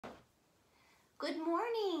Good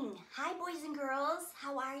morning. Hi, boys and girls.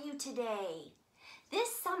 How are you today? This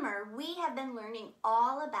summer, we have been learning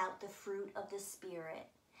all about the fruit of the Spirit.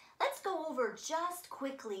 Let's go over just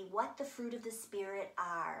quickly what the fruit of the Spirit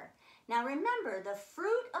are. Now remember, the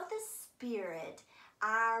fruit of the Spirit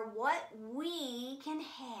are what we can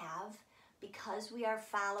have because we are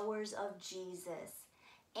followers of Jesus.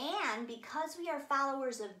 And because we are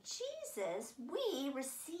followers of Jesus, we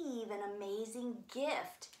receive an amazing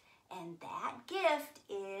gift. And that gift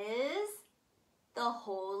is the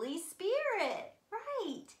Holy Spirit,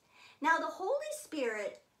 right? Now the Holy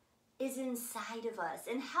Spirit is inside of us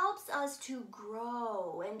and helps us to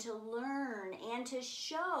grow and to learn and to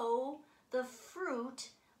show the fruit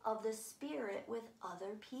of the Spirit with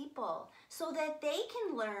other people so that they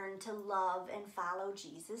can learn to love and follow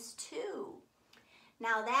Jesus too.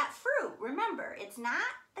 Now that fruit, remember, it's not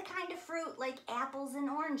the kind of fruit like apples and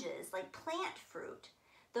oranges, like plant fruit.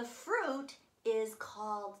 The fruit is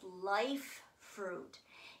called life fruit.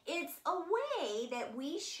 It's a way that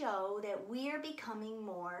we show that we're becoming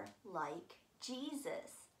more like Jesus.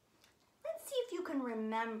 Let's see if you can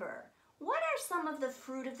remember. What are some of the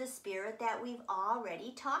fruit of the Spirit that we've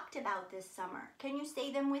already talked about this summer? Can you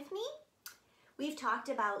say them with me? We've talked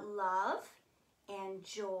about love and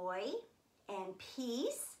joy and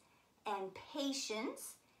peace and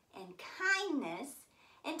patience and kindness.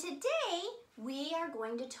 And today we are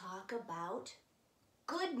going to talk about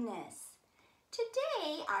goodness.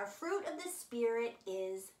 Today our fruit of the Spirit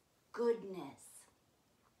is goodness.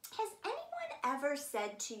 Has anyone ever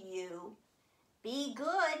said to you, be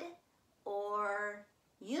good, or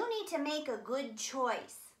you need to make a good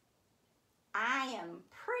choice? I am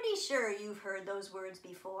pretty sure you've heard those words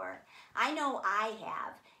before. I know I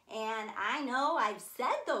have. And I know I've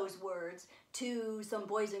said those words to some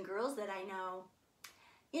boys and girls that I know.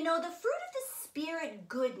 You know, the fruit of the Spirit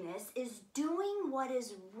goodness is doing what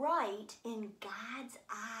is right in God's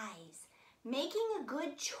eyes. Making a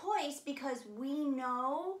good choice because we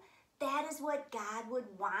know that is what God would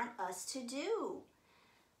want us to do.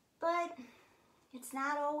 But it's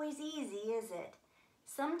not always easy, is it?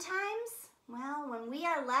 Sometimes, well, when we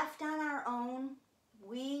are left on our own,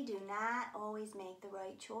 we do not always make the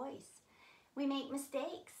right choice. We make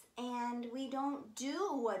mistakes and we don't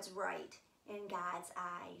do what's right in God's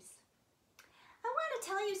eyes. I want to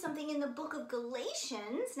tell you something in the book of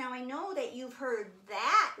Galatians. Now I know that you've heard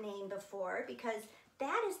that name before because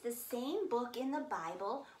that is the same book in the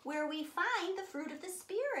Bible where we find the fruit of the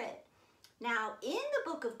Spirit. Now in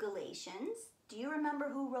the book of Galatians, do you remember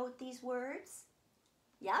who wrote these words?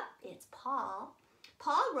 Yep, it's Paul.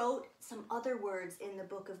 Paul wrote some other words in the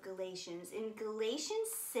book of Galatians. In Galatians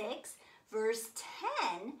 6, verse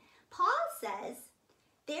 10, Paul says,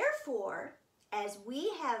 therefore, as we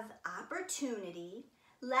have opportunity,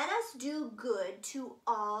 let us do good to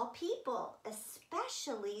all people,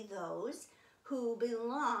 especially those who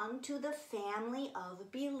belong to the family of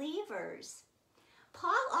believers.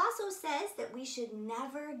 Paul also says that we should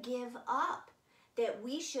never give up, that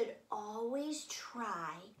we should always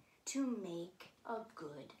try to make a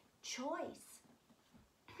good choice.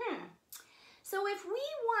 So if we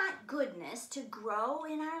want goodness to grow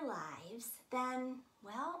in our lives, then,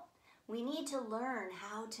 well, we need to learn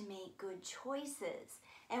how to make good choices.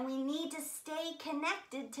 And we need to stay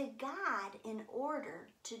connected to God in order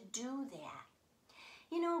to do that.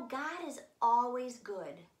 You know, God is always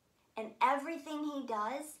good. And everything He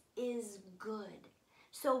does is good.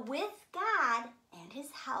 So with God and His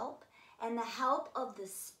help and the help of the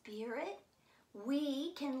Spirit,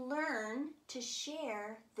 we can learn to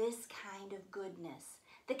share this kind of goodness,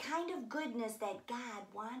 the kind of goodness that God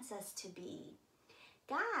wants us to be.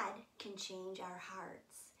 God can change our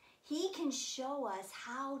hearts. He can show us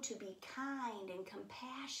how to be kind and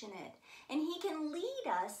compassionate, and He can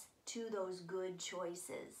lead us to those good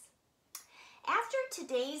choices. After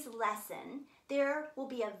today's lesson, there will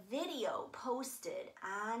be a video posted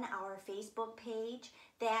on our Facebook page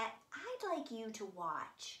that I'd like you to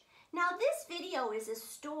watch. Now this video is a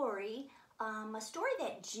story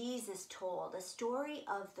that Jesus told, a story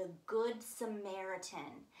of the Good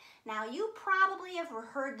Samaritan. Now you probably have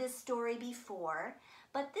heard this story before,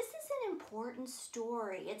 but this is an important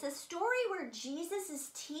story. It's a story where Jesus is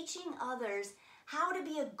teaching others how to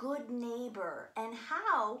be a good neighbor and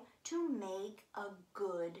how to make a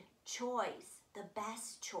good choice, the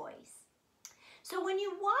best choice. So when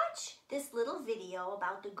you watch this little video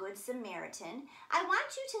about the Good Samaritan, I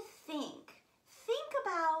want you to think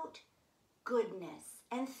about goodness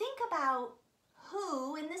and think about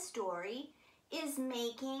who in the story is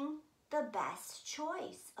making the best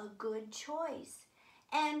choice, a good choice.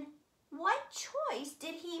 And what choice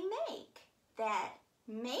did he make that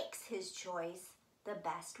makes his choice the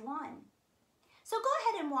best one. So go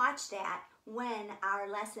ahead and watch that when our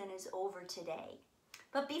lesson is over today.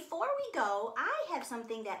 But before we go, I have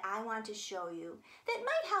something that I want to show you that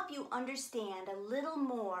might help you understand a little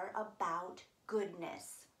more about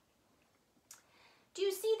goodness. Do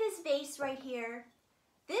you see this vase right here?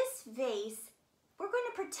 This vase, we're going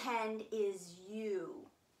to pretend is you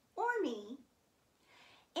or me.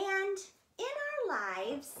 And in our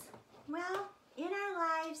lives,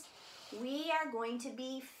 we are going to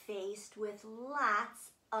be faced with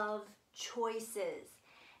lots of choices.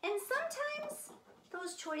 And sometimes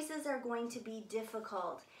those choices are going to be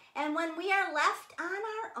difficult. And when we are left on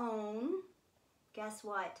our own, guess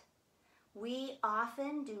what? We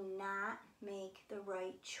often do not make the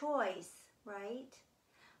right choice, right?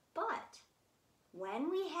 But when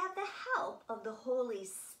we have the help of the Holy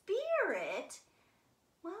Spirit,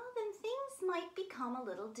 well, then things might become a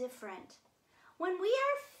little different. When we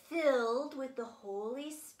are filled with the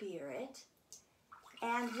Holy Spirit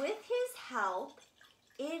and with His help,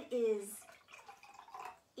 it is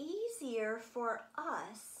easier for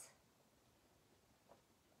us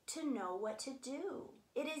to know what to do.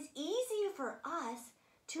 It is easier for us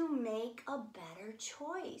to make a better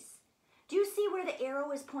choice. Do you see where the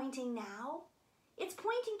arrow is pointing now? It's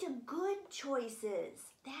pointing to good choices.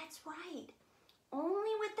 That's right. Only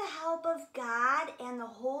with the help of God and the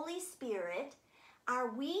Holy Spirit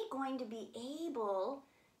are we going to be able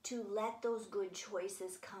to let those good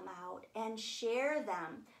choices come out and share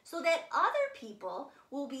them so that other people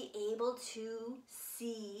will be able to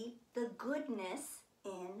see the goodness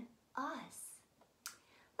in us.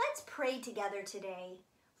 Let's pray together today.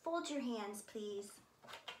 Fold your hands, please.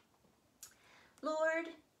 Lord,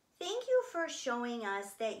 thank you for showing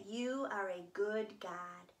us that you are a good God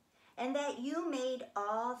and that you made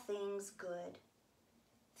all things good.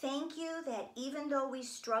 Thank you that even though we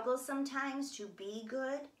struggle sometimes to be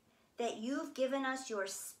good, that you've given us your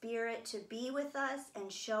Spirit to be with us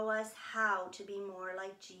and show us how to be more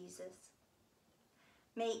like Jesus.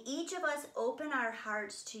 May each of us open our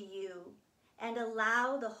hearts to you and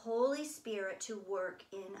allow the Holy Spirit to work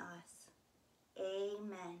in us.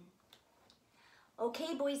 Amen.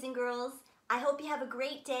 Okay, boys and girls, I hope you have a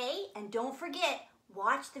great day, and don't forget,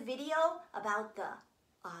 watch the video about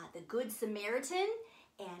the Good Samaritan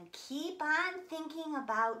and keep on thinking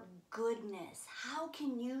about goodness. How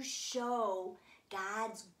can you show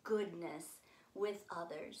God's goodness with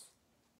others?